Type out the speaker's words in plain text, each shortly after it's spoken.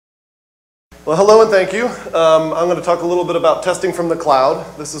Well, hello and thank you. I'm going to talk a little bit about testing from the cloud.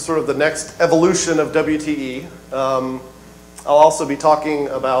 This is sort of the next evolution of WTE. I'll also be talking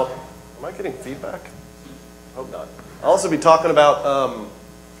about, am I getting feedback? Hope not. I'll also be talking about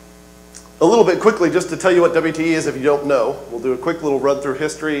a little bit quickly just to tell you what WTE is if you don't know. We'll do a quick little run through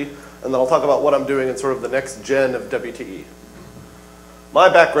history and then I'll talk about what I'm doing in sort of the next gen of WTE. My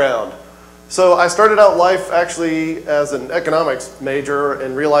background. So I started out life actually as an economics major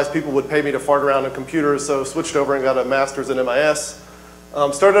and realized people would pay me to fart around on computers, so switched over and got a master's in MIS.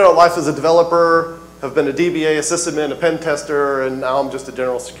 Started out life as a developer, have been a DBA, a sysadmin, a pen tester, and now I'm just a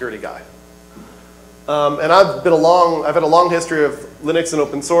general security guy. And I've had a long history of Linux and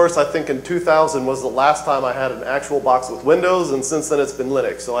open source. I think in 2000 was the last time I had an actual box with Windows, and since then it's been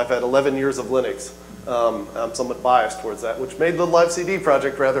Linux. So I've had 11 years of Linux. I'm somewhat biased towards that, which made the Live CD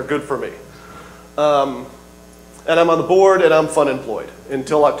project rather good for me. And I'm on the board and I'm fun employed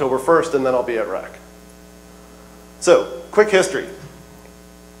until October 1st, and then I'll be at RAC. So, quick history.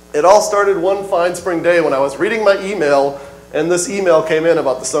 It all started one fine spring day when I was reading my email, and this email came in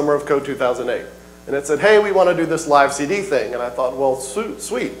about the summer of Code 2008. And it said, hey, we want to do this live CD thing. And I thought, well,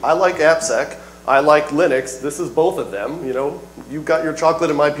 sweet. I like AppSec. I like Linux. This is both of them. You know, you've got your chocolate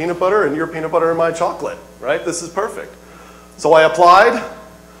in my peanut butter and your peanut butter in my chocolate, right? This is perfect. So I applied.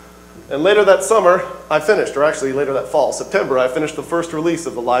 And later that summer, I finished, or actually later that fall, September, I finished the first release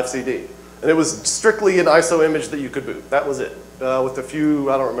of the live CD. And it was strictly an ISO image that you could boot. That was it, with a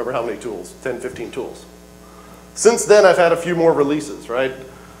few, I don't remember how many tools, 10, 15 tools. Since then, I've had a few more releases, right?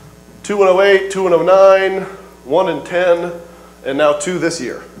 2 in 08, 2 in 09, 1 in 10, and now 2 this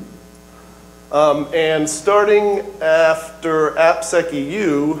year. And starting after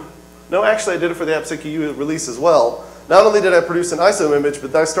AppSecU, no, actually I did it for the AppSecU release as well. Not only did I produce an ISO image,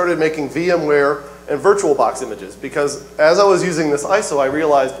 but I started making VMware and VirtualBox images, because as I was using this ISO, I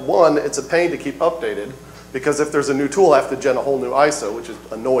realized, one, it's a pain to keep updated, because if there's a new tool, I have to gen a whole new ISO, which is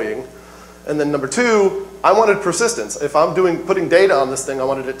annoying. And then number two, I wanted persistence. If I'm putting data on this thing, I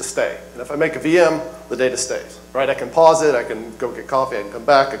wanted it to stay. And if I make a VM, the data stays, right? I can pause it, I can go get coffee, I can come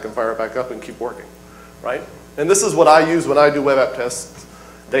back, I can fire it back up and keep working, right? And this is what I use when I do web app tests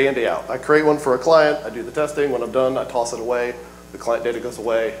day in, day out. I create one for a client, I do the testing, when I'm done, I toss it away, the client data goes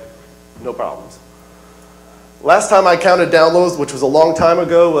away, no problems. Last time I counted downloads, which was a long time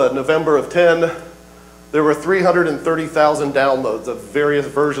ago, November of 10, there were 330,000 downloads of various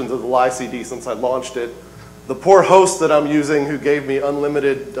versions of the live CD since I launched it. The poor host that I'm using, who gave me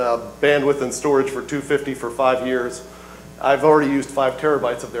unlimited bandwidth and storage for $250 for 5 years, I've already used 5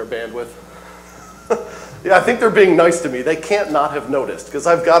 terabytes of their bandwidth. Yeah, I think they're being nice to me. They can't not have noticed, because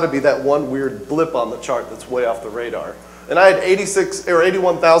I've got to be that one weird blip on the chart that's way off the radar. And I had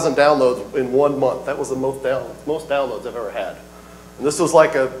 81,000 downloads in 1 month. That was the most downloads I've ever had. And this was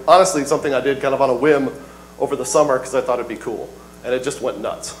like honestly something I did kind of on a whim over the summer because I thought it'd be cool. And it just went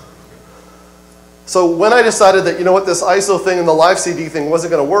nuts. So when I decided that, you know what, this ISO thing and the live CD thing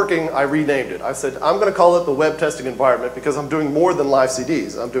wasn't going to work, I renamed it. I said, I'm going to call it the web testing environment because I'm doing more than live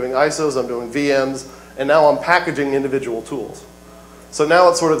CDs. I'm doing ISOs, I'm doing VMs, and now I'm packaging individual tools. So now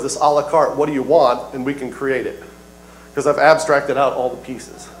it's sort of this a la carte, what do you want, and we can create it. Because I've abstracted out all the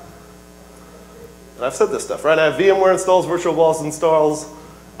pieces. And I've said this stuff, right? I have VMware installs, VirtualBox installs.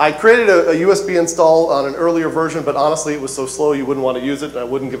 I created a USB install on an earlier version, but honestly it was so slow you wouldn't want to use it, and I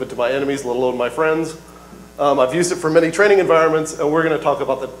wouldn't give it to my enemies, let alone my friends. I've used it for many training environments, and we're going to talk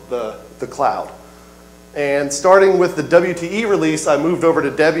about the cloud. And starting with the WTE release, I moved over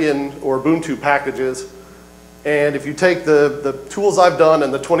to Debian or Ubuntu packages. And if you take the tools I've done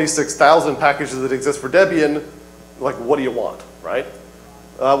and the 26,000 packages that exist for Debian, like, what do you want, right?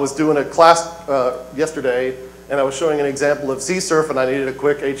 I was doing a class yesterday, and I was showing an example of CSurf, and I needed a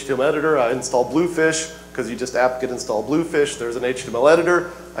quick HTML editor. I installed Bluefish, because you just apt-get install Bluefish. There's an HTML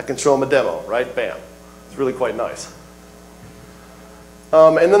editor. I can show them a demo, right? Bam. It's really quite nice.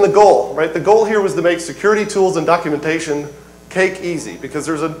 And then the goal, right? The goal here was to make security tools and documentation cake easy, because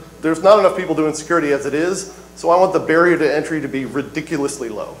there's not enough people doing security as it is, so I want the barrier to entry to be ridiculously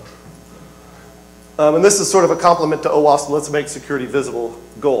low. And this is sort of a compliment to OWASP, let's make security visible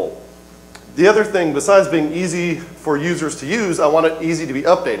goal. The other thing, besides being easy for users to use, I want it easy to be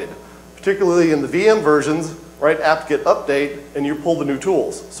updated. Particularly in the VM versions, right, apt-get update, and you pull the new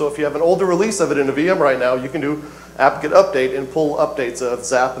tools. So if you have an older release of it in a VM right now, you can do apt-get update and pull updates of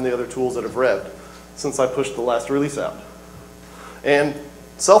Zap and the other tools that have revved since I pushed the last release out. And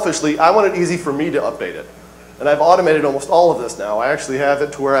selfishly, I want it easy for me to update it. And I've automated almost all of this now. I actually have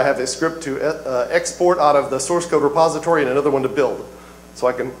it to where I have a script to export out of the source code repository and another one to build. So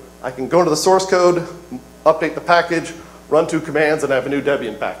I can go to the source code, update the package, run 2 commands, and I have a new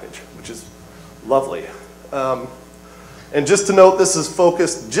Debian package, which is Lovely. And just to note, this is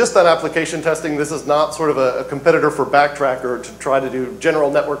focused just on application testing. This is not sort of a competitor for Backtracker to try to do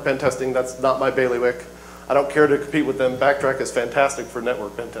general network pen testing. That's not my bailiwick. I don't care to compete with them. Backtrack is fantastic for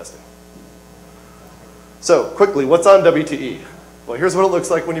network pen testing. So quickly, what's on WTE? Well, here's what it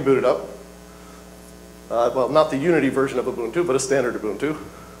looks like when you boot it up. Well, not the Unity version of Ubuntu, but a standard Ubuntu.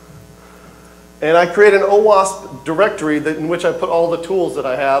 And I create an OWASP directory in which I put all the tools that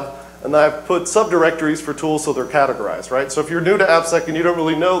I have, and then I put subdirectories for tools so they're categorized, right? So if you're new to AppSec and you don't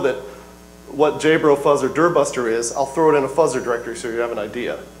really know what JBro Fuzz or Dirbuster is, I'll throw it in a fuzzer directory so you have an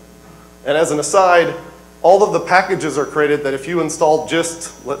idea. And as an aside, all of the packages are created that if you install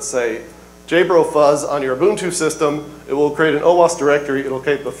just, let's say, JBro Fuzz on your Ubuntu system, it will create an OWASP directory, it'll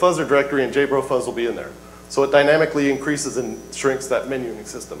create the fuzzer directory, and JBro Fuzz will be in there. So it dynamically increases and shrinks that menuing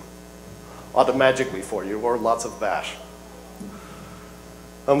system automatically for you, or lots of bash.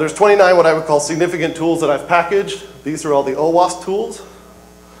 There's 29 what I would call significant tools that I've packaged. These are all the OWASP tools,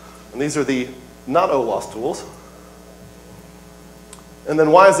 and these are the not OWASP tools. And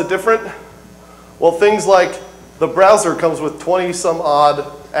then why is it different? Well, things like the browser comes with 20 some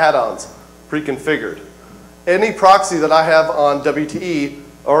odd add-ons pre-configured. Any proxy that I have on WTE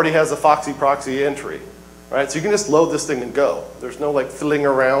already has a Foxy proxy entry, right? So you can just load this thing and go. There's no like fiddling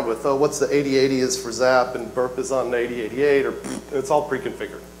around with, oh, what's the 8080 is for Zap and Burp is on 8088, or it's all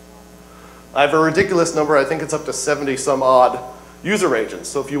pre-configured. I have a ridiculous number, I think it's up to 70 some odd user agents.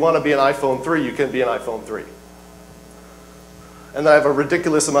 So if you want to be an iPhone 3, you can be an iPhone 3. And then I have a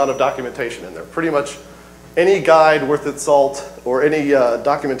ridiculous amount of documentation in there. Pretty much any guide worth its salt or any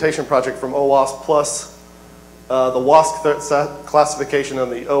documentation project from OWASP plus the WASP classification on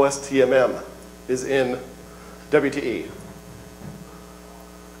the OSTMM is in WTE.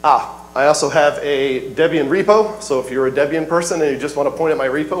 I also have a Debian repo, so if you're a Debian person and you just want to point at my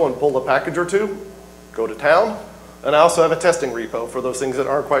repo and pull a package or two, go to town. And I also have a testing repo for those things that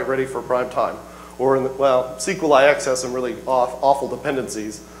aren't quite ready for prime time. Or, well, SQLIX has some really awful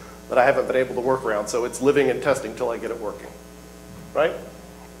dependencies that I haven't been able to work around, so it's living and testing till I get it working, right?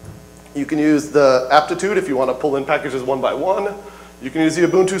 You can use the aptitude if you want to pull in packages one by one. You can use the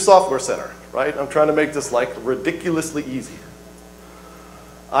Ubuntu Software Center, right? I'm trying to make this like ridiculously easy.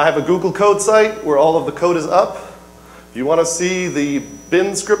 I have a Google Code site where all of the code is up. If you want to see the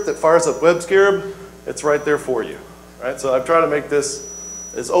bin script that fires up WebScarab, it's right there for you, right? So I'm trying to make this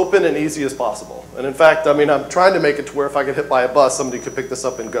as open and easy as possible. And in fact, I mean, I'm trying to make it to where if I get hit by a bus, somebody could pick this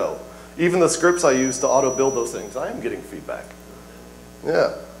up and go. Even the scripts I use to auto-build those things, I am getting feedback.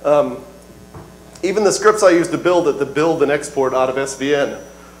 Yeah. Even the scripts I use to build it, the build and export out of SVN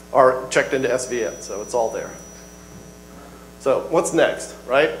are checked into SVN, so it's all there. So what's next,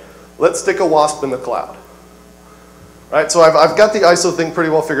 right? Let's stick a WASP in the cloud. Right, so I've got the ISO thing pretty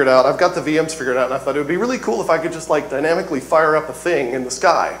well figured out. I've got the VMs figured out, and I thought it would be really cool if I could just like dynamically fire up a thing in the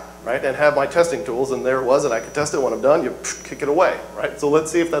sky, right, and have my testing tools, and there it was, and I could test it when I'm done, you kick it away, right? So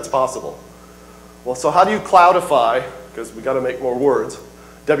let's see if that's possible. Well, so how do you cloudify, because we got to make more words,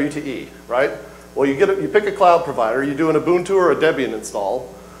 WTE, right? Well, you pick a cloud provider, you do an Ubuntu or a Debian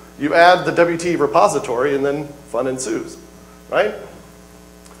install, you add the WTE repository, and then fun ensues, right?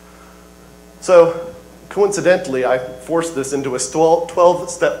 So coincidentally, I forced this into a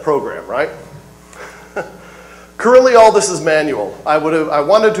 12-step program, right? Currently, all this is manual. I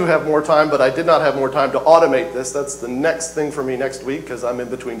wanted to have more time, but I did not have more time to automate this. That's the next thing for me next week, because I'm in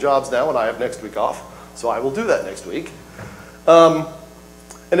between jobs now, and I have next week off. So I will do that next week.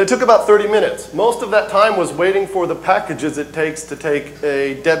 And it took about 30 minutes. Most of that time was waiting for the packages it takes to take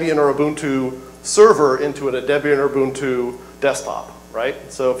a Debian or Ubuntu server into a Debian or Ubuntu desktop, right?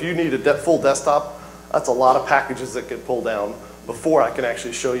 So if you need a full desktop, that's a lot of packages that get pulled down before I can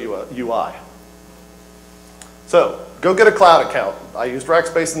actually show you a UI. So go get a cloud account. I used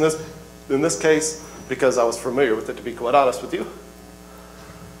Rackspace in this case because I was familiar with it, to be quite honest with you.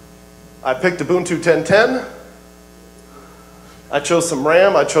 I picked Ubuntu 10.10. I chose some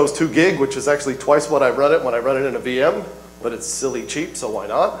RAM. I chose 2 gig, which is actually twice what I run it when I run it in a VM, but it's silly cheap, so why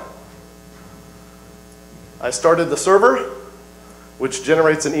not? I started the server, which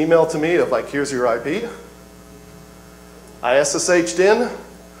generates an email to me of like, here's your IP. I SSH'd in.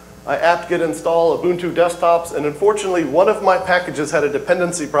 I apt-get install Ubuntu desktops, and unfortunately, one of my packages had a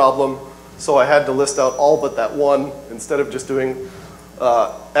dependency problem, so I had to list out all but that one instead of just doing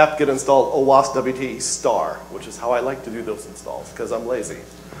apt-get install OWASP WTE star, which is how I like to do those installs, because I'm lazy.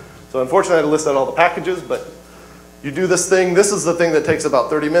 So unfortunately, I had to list out all the packages, but you do this thing. This is the thing that takes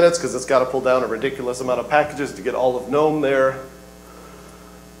about 30 minutes, because it's got to pull down a ridiculous amount of packages to get all of GNOME there.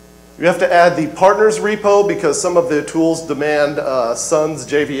 You have to add the partners repo because some of the tools demand Sun's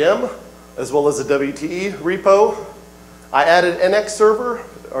JVM. as well as a WTE repo. I added NX Server.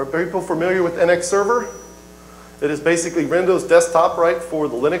 Are people familiar with NX Server? It is basically Windows desktop, right, for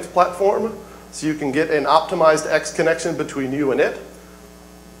the Linux platform. So you can get an optimized X connection between you and it.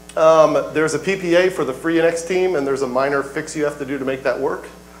 There's a PPA for the free NX team, and there's a minor fix you have to do to make that work.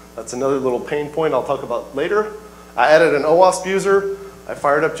 That's another little pain point I'll talk about later. I added an OWASP user. I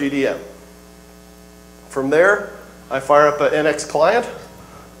fired up GDM. From there, I fire up an NX client.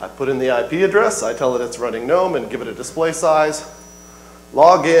 I put in the IP address. I tell it it's running GNOME and give it a display size.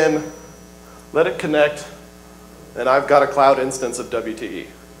 Log in, let it connect, and I've got a cloud instance of WTE.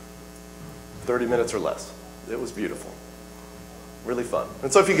 30 minutes or less. It was beautiful. Really fun.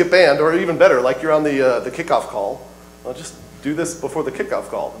 And so if you get banned, or even better, like you're on the kickoff call, well, just do this before the kickoff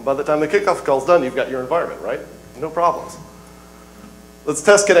call. And by the time the kickoff call's done, you've got your environment, right? No problems. Let's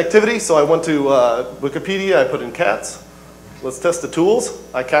test connectivity. So I went to Wikipedia. I put in cats. Let's test the tools.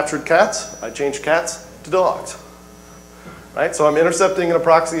 I captured cats. I changed cats to dogs. Right? So I'm intercepting in a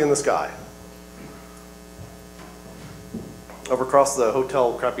proxy in the sky over across the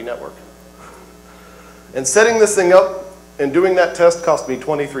hotel crappy network. And setting this thing up and doing that test cost me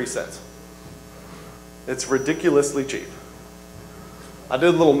 23 cents. It's ridiculously cheap. I did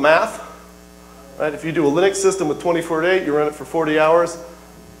a little math. Right? If you do a Linux system with 24/8, you run it for 40 hours,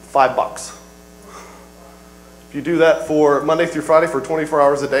 $5. If you do that for Monday through Friday for 24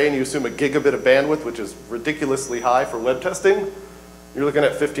 hours a day and you assume a gigabit of bandwidth, which is ridiculously high for web testing, you're looking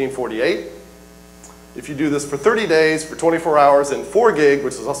at $15.48. If you do this for 30 days, for 24 hours, and 4 gig,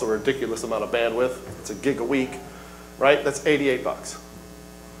 which is also a ridiculous amount of bandwidth, it's a gig a week, right? That's $88.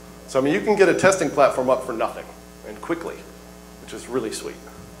 So I mean, you can get a testing platform up for nothing, and quickly, which is really sweet.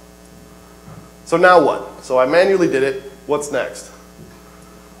 So now what? So I manually did it. What's next?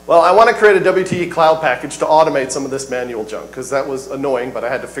 Well, I want to create a WTE cloud package to automate some of this manual junk, because that was annoying, but I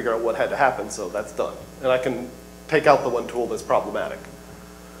had to figure out what had to happen, so that's done. And I can take out the one tool that's problematic.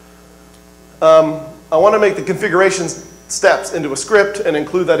 I want to make the configuration steps into a script and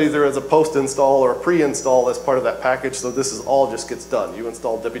include that either as a post-install or a pre-install as part of that package, so this is all just gets done. You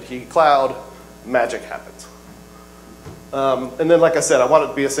install WTE Cloud, magic happens. And then, like I said, I want it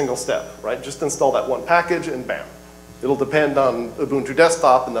to be a single step, right? Just install that one package and bam. It'll depend on Ubuntu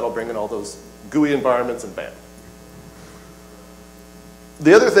Desktop, and that'll bring in all those GUI environments and bam.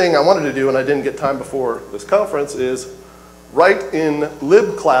 The other thing I wanted to do, and I didn't get time before this conference, is write in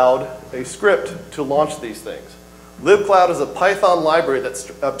libcloud a script to launch these things. Libcloud is a Python library that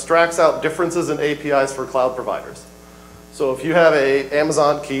abstracts out differences in APIs for cloud providers. So if you have an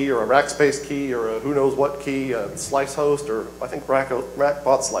Amazon key or a Rackspace key or a who knows what key, a slice host, or I think Rack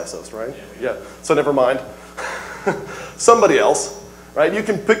bought slice host, right? Yeah. So never mind. Somebody else, right? You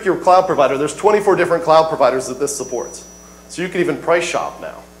can pick your cloud provider. There's 24 different cloud providers that this supports. So you can even price shop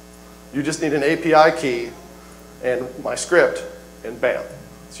now. You just need an API key and my script, and bam.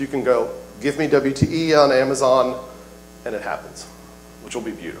 So you can go, give me WTE on Amazon, and it happens, which will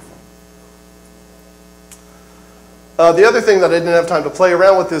be beautiful. The other thing that I didn't have time to play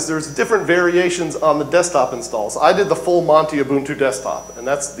around with is there's different variations on the desktop installs. I did the full Monty Ubuntu desktop, and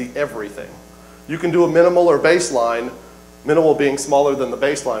that's the everything. You can do a minimal or baseline, minimal being smaller than the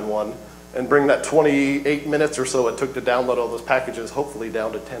baseline one, and bring that 28 minutes or so it took to download all those packages, hopefully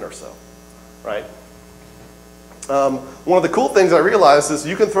down to 10 or so, right? One of the cool things I realized is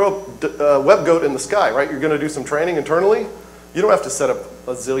you can throw a WebGoat in the sky, right? You're going to do some training internally. You don't have to set up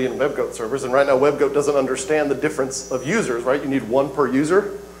a zillion WebGoat servers, and right now WebGoat doesn't understand the difference of users, right? You need one per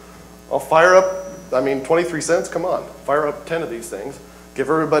user. I'll fire up, I mean, 23 cents, come on. Fire up 10 of these things. Give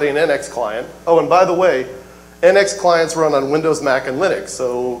everybody an NX client. Oh, and by the way, NX clients run on Windows, Mac, and Linux,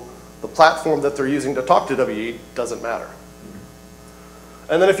 so the platform that they're using to talk to WE doesn't matter.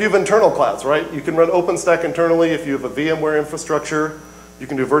 And then if you have internal clouds, right? You can run OpenStack internally. If you have a VMware infrastructure, you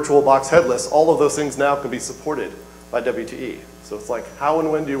can do VirtualBox headless. All of those things now can be supported by WTE. So it's like, how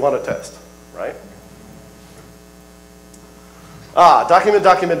and when do you want to test, right? Document,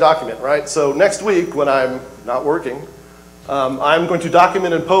 document, document, right? So next week when I'm not working, I'm going to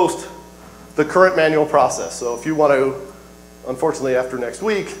document and post the current manual process. So if you want to, unfortunately after next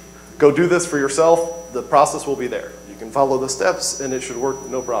week, go do this for yourself, the process will be there. You can follow the steps and it should work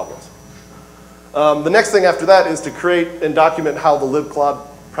no problems. The next thing after that is to create and document how the libcloud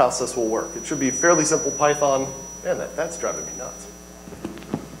process will work. It should be fairly simple Python. Man, that's driving me nuts.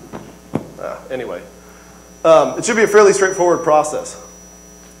 Anyway, it should be a fairly straightforward process.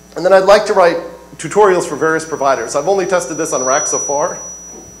 And then I'd like to write tutorials for various providers. I've only tested this on Rack so far.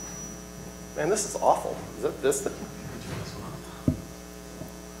 Man, this is awful. Is it this thing?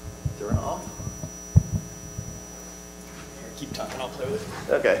 Is there an off? Keep keep talking, I'll play with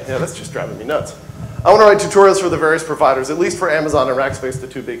it. Okay, yeah, that's just driving me nuts. I want to write tutorials for the various providers, at least for Amazon and Rackspace, the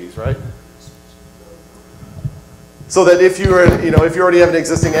two biggies, right? So that if you if you already have an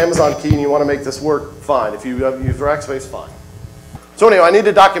existing Amazon key and you want to make this work, fine. If you use Rackspace, fine. So anyway, I need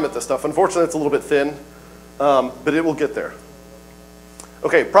to document this stuff. Unfortunately, it's a little bit thin, but it will get there.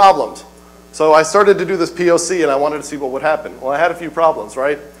 Okay, problems. So I started to do this POC and I wanted to see what would happen. Well, I had a few problems,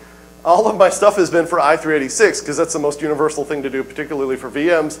 right? All of my stuff has been for i386 because that's the most universal thing to do, particularly for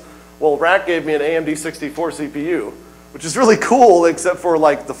VMs. Well, Rack gave me an AMD 64 CPU, which is really cool, except for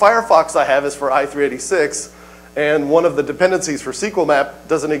like the Firefox I have is for i386, and one of the dependencies for SQL map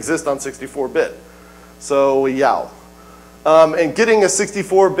doesn't exist on 64-bit. So, yow. And getting a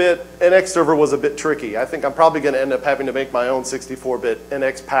 64-bit NX server was a bit tricky. I think I'm probably going to end up having to make my own 64-bit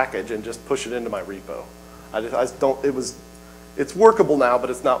NX package and just push it into my repo. It's workable now, but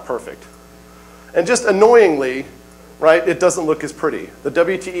it's not perfect. And just annoyingly, right, it doesn't look as pretty. The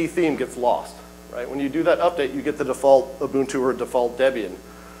WTE theme gets lost, right? When you do that update, you get the default Ubuntu or default Debian.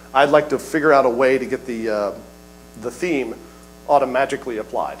 I'd like to figure out a way to get the theme automatically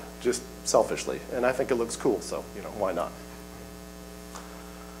applied, just selfishly. And I think it looks cool, so why not?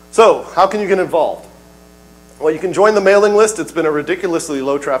 So how can you get involved? Well, you can join the mailing list. It's been a ridiculously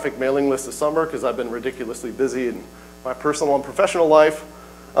low traffic mailing list this summer because I've been ridiculously busy in my personal and professional life.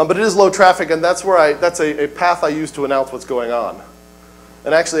 But it is low traffic, and that's a path I use to announce what's going on.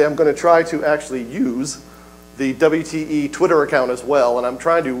 And actually, I'm going to try to actually use the WTE Twitter account as well, and I'm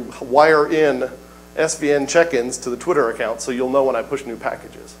trying to wire in SVN check-ins to the Twitter account so you'll know when I push new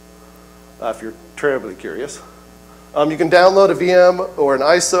packages, if you're terribly curious. You can download a VM or an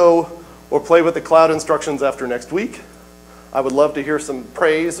ISO or play with the cloud instructions after next week. I would love to hear some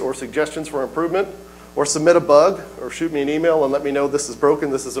praise or suggestions for improvement, or submit a bug, or shoot me an email and let me know this is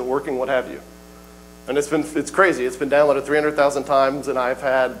broken, this isn't working, what have you. And it's crazy. It's been downloaded 300,000 times, and I've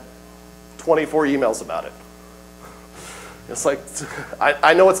had 24 emails about it. It's like,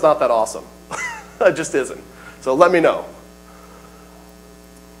 I know it's not that awesome. It just isn't. So let me know.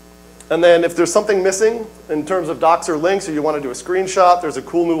 And then if there's something missing in terms of docs or links, or you want to do a screenshot, there's a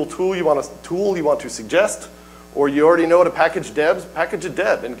cool new tool you want to suggest, or you already know how to package debs, package a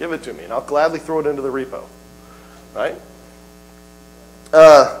deb and give it to me, and I'll gladly throw it into the repo, right?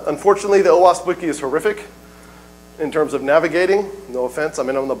 Unfortunately, the OWASP wiki is horrific in terms of navigating. No offense, I'm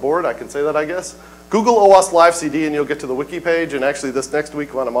in on the board, I can say that, I guess. Google OWASP Live CD and you'll get to the wiki page, and actually this next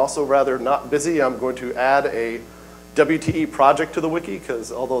week when I'm also rather not busy, I'm going to add a WTE project to the wiki, because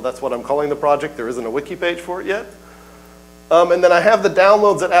although that's what I'm calling the project, there isn't a wiki page for it yet. And then I have the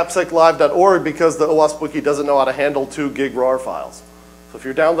downloads at appsecusa.org because the OWASP wiki doesn't know how to handle 2 gig RAR files. So if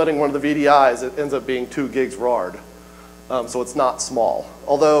you're downloading one of the VDIs, it ends up being 2 gigs RAR'd. So it's not small.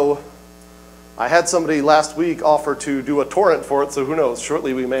 Although I had somebody last week offer to do a torrent for it, so who knows,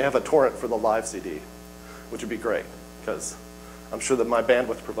 shortly we may have a torrent for the live CD, which would be great, because I'm sure that my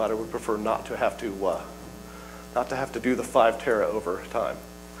bandwidth provider would prefer not to have to do the 5 tera over time.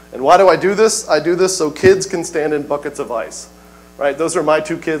 And why do I do this? I do this so kids can stand in buckets of ice, right? Those are my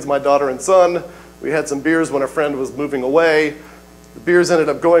 2 kids, my daughter and son. We had some beers when a friend was moving away. The beers ended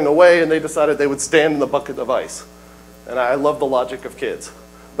up going away, and they decided they would stand in the bucket of ice. And I love the logic of kids.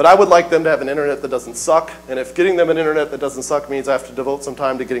 But I would like them to have an internet that doesn't suck, and if getting them an internet that doesn't suck means I have to devote some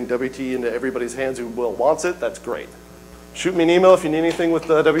time to getting WTE into everybody's hands who wants it, that's great. Shoot me an email if you need anything with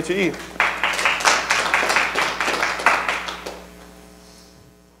WTE.